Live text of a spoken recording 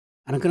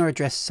and I'm going to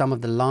address some of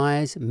the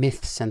lies,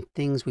 myths and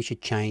things we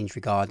should change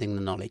regarding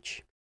the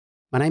knowledge.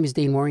 My name is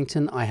Dean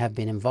Warrington. I have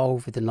been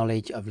involved with the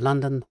knowledge of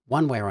London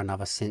one way or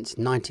another since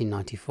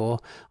 1994.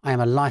 I am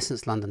a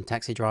licensed London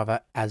taxi driver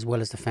as well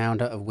as the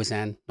founder of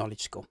Wizan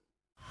Knowledge School.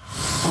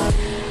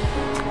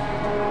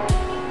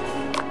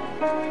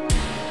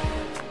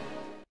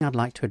 I'd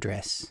like to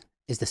address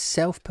is the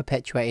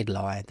self-perpetuated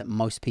lie that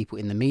most people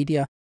in the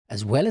media,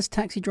 as well as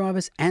taxi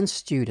drivers and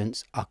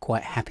students, are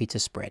quite happy to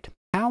spread.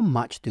 How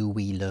much do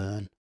we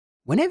learn?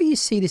 Whenever you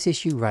see this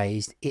issue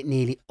raised, it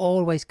nearly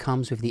always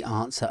comes with the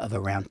answer of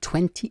around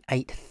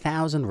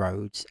 28,000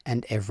 roads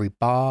and every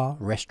bar,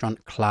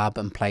 restaurant, club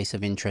and place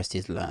of interest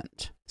is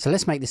learnt. So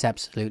let's make this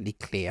absolutely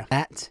clear.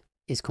 That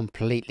is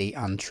completely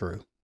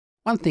untrue.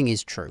 One thing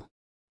is true.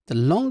 The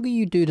longer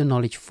you do the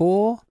knowledge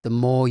for, the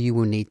more you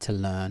will need to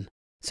learn.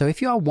 So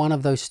if you are one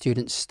of those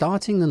students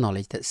starting the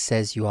knowledge that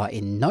says you are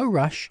in no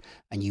rush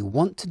and you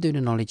want to do the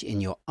knowledge in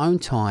your own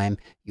time,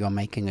 you are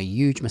making a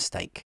huge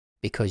mistake,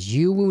 because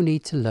you will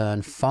need to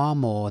learn far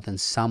more than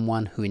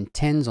someone who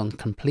intends on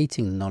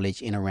completing the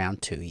knowledge in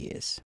around 2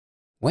 years.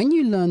 When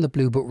you learn the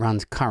Blue Book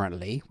runs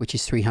currently, which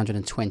is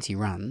 320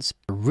 runs,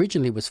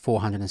 originally was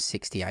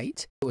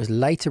 468, it was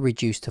later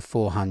reduced to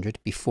 400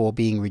 before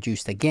being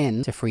reduced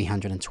again to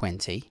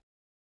 320.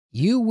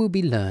 You will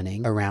be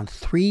learning around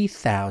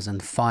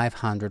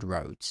 3,500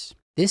 roads.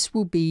 This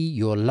will be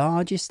your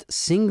largest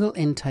single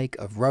intake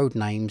of road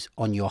names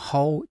on your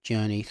whole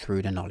journey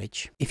through the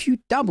knowledge. If you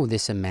double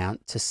this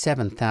amount to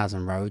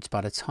 7,000 roads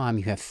by the time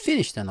you have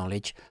finished the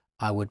knowledge,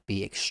 I would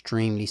be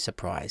extremely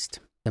surprised.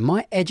 So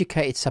my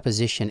educated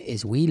supposition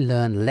is we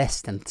learn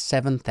less than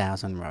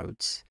 7,000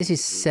 roads. This is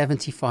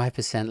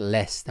 75%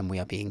 less than we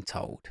are being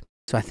told.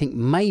 So I think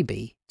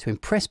maybe to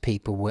impress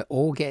people, we're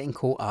all getting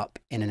caught up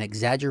in an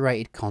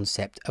exaggerated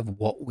concept of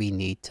what we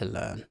need to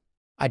learn.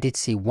 I did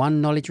see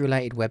one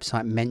knowledge-related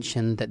website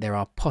mention that there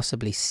are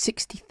possibly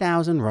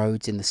 60,000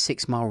 roads in the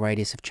 6-mile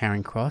radius of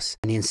Charing Cross,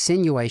 and the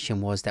insinuation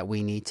was that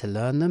we need to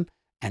learn them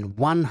and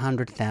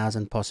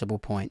 100,000 possible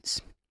points.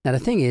 Now the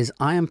thing is,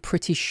 I am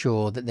pretty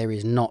sure that there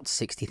is not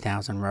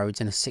 60,000 roads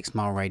in a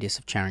 6-mile radius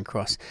of Charing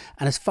Cross,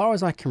 and as far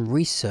as I can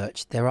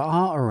research, there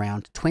are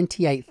around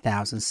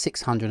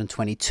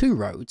 28,622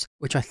 roads,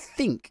 which I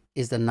think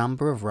is the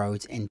number of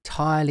roads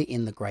entirely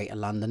in the Greater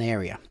London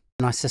area.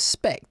 And I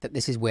suspect that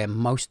this is where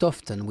most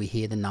often we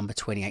hear the number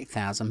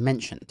 28,000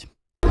 mentioned.